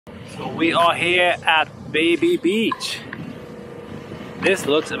So we are here at Baby Beach. This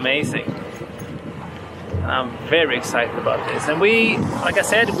looks amazing. I'm very excited about this. And we, like I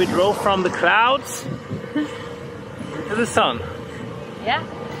said, we drove from the clouds to the sun. Yeah.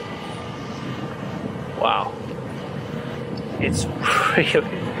 Wow. It's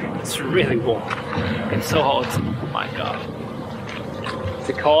really warm. It's so hot. Oh my god. Is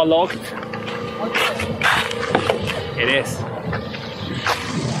the car locked? It is.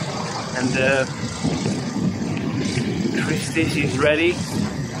 And Christy, she's ready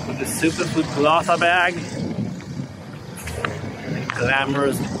with the Superfood Plaza bag. And a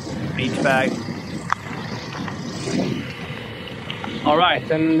glamorous beach bag. Alright,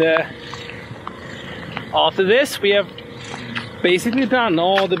 and after this we have basically done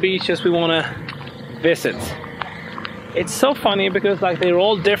all the beaches we want to visit. It's so funny because like they're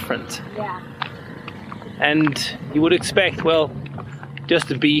all different. Yeah. And you would expect, well, just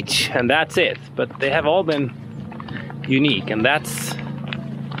the beach and that's it. But they have all been unique, and that's...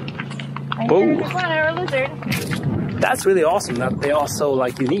 Whoa. Or lizard. That's really awesome that they are so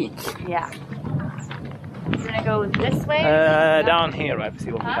like unique. Yeah. We're gonna go this way? Down here, right?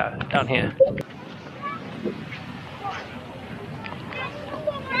 See what we have. Down here.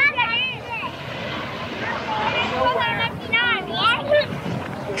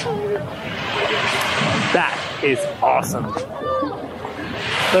 That is awesome.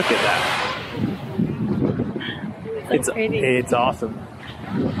 Look at that. It's awesome.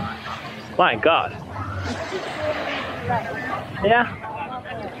 My God. Yeah.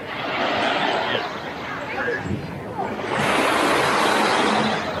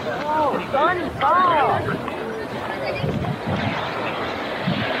 Oh, fun ball.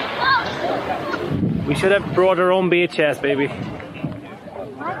 We should have brought our own beach chairs, baby.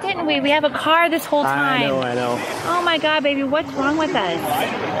 Why didn't we? We have a car this whole time. I know. Oh my God, baby, what's wrong with us?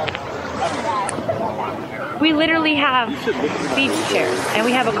 We literally have beach chairs and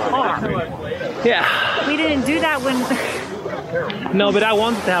we have a car. Yeah. We didn't do that when... No, but I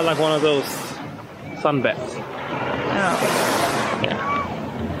wanted to have like one of those sunbeds. Oh. Yeah.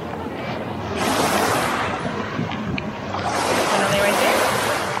 Right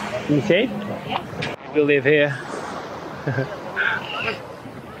there? In the shade? Yeah. We live here.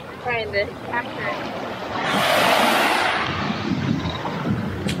 Trying to capture it.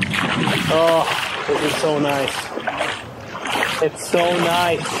 Oh, this is so nice. It's so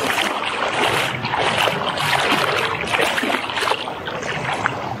nice.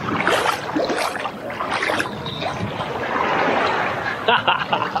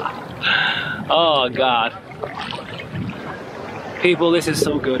 Oh God. People, this is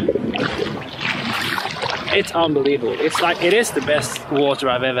so good. It's unbelievable. It's like, it is the best water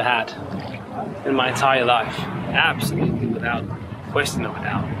I've ever had in my entire life. Absolutely, without question of a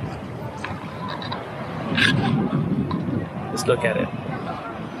doubt. Just look at it.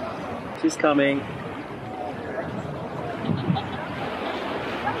 She's coming.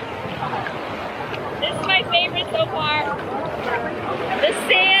 This is my favorite so far. The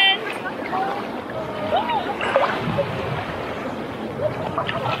sand.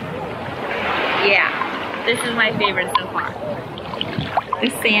 Yeah, this is my favorite so far. The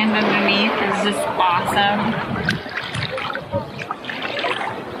sand underneath is just awesome.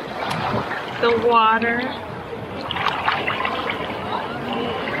 The water.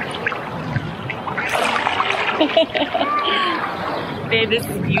 Babe, this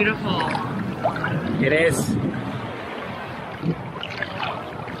is beautiful. It is.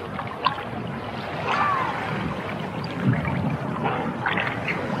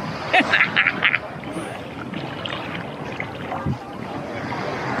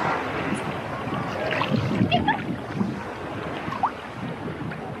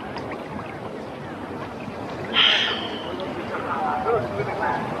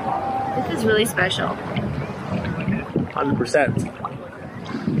 This is really special. 100%.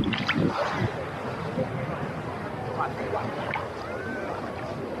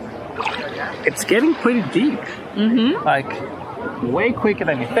 It's getting pretty deep. Mm-hmm. Like, way quicker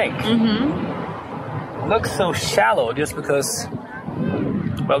than you think. Mm-hmm. It looks so shallow just because,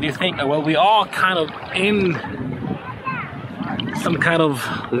 well, you think, well, we are kind of in some kind of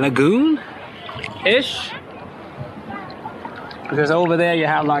lagoon-ish. Because over there you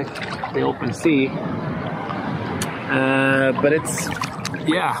have like the open sea. But it's,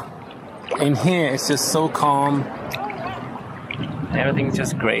 yeah, in here it's just so calm. Everything's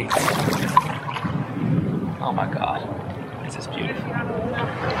just great. Oh my God, this is beautiful.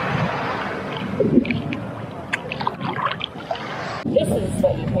 This is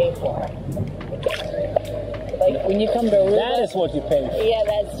what you pay for. Like when you come to ARUBA. That is what you pay for. Yeah,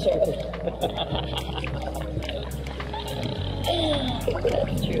 that's true.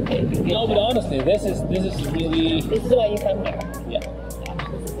 That's true, baby. No, but honestly, this is really. This is why you come here. Yeah.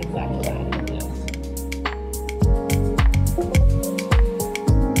 This is exactly right.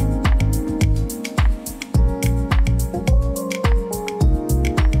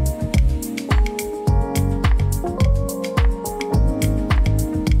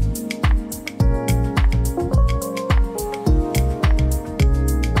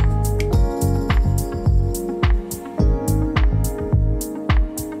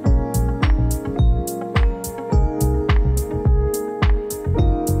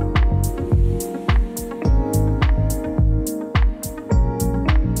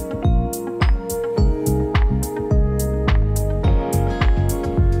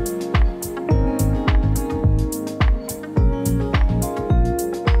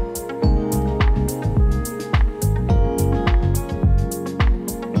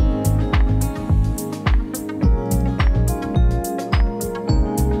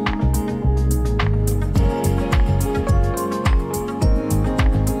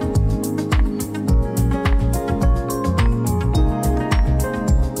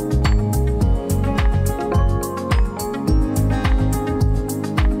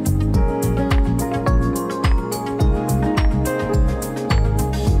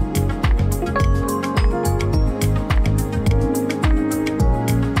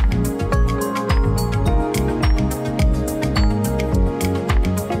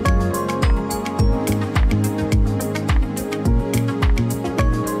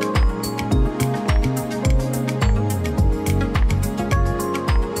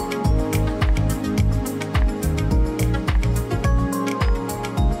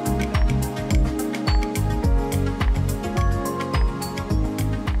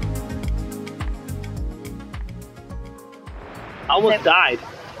 I almost died.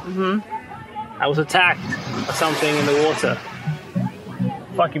 I was attacked by something in the water.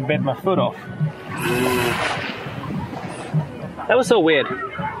 Fucking bit my foot off. That was so weird.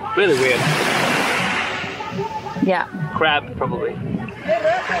 Really weird. Yeah. Crab, probably.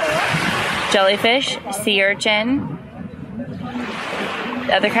 Jellyfish, sea urchin,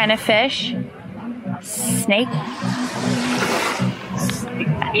 other kind of fish, snake,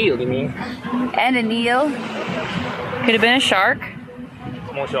 Eel, you mean? and an eel. Could have been a shark.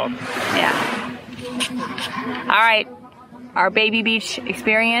 More shark. Yeah. All right. Our baby beach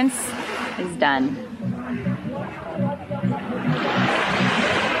experience is done.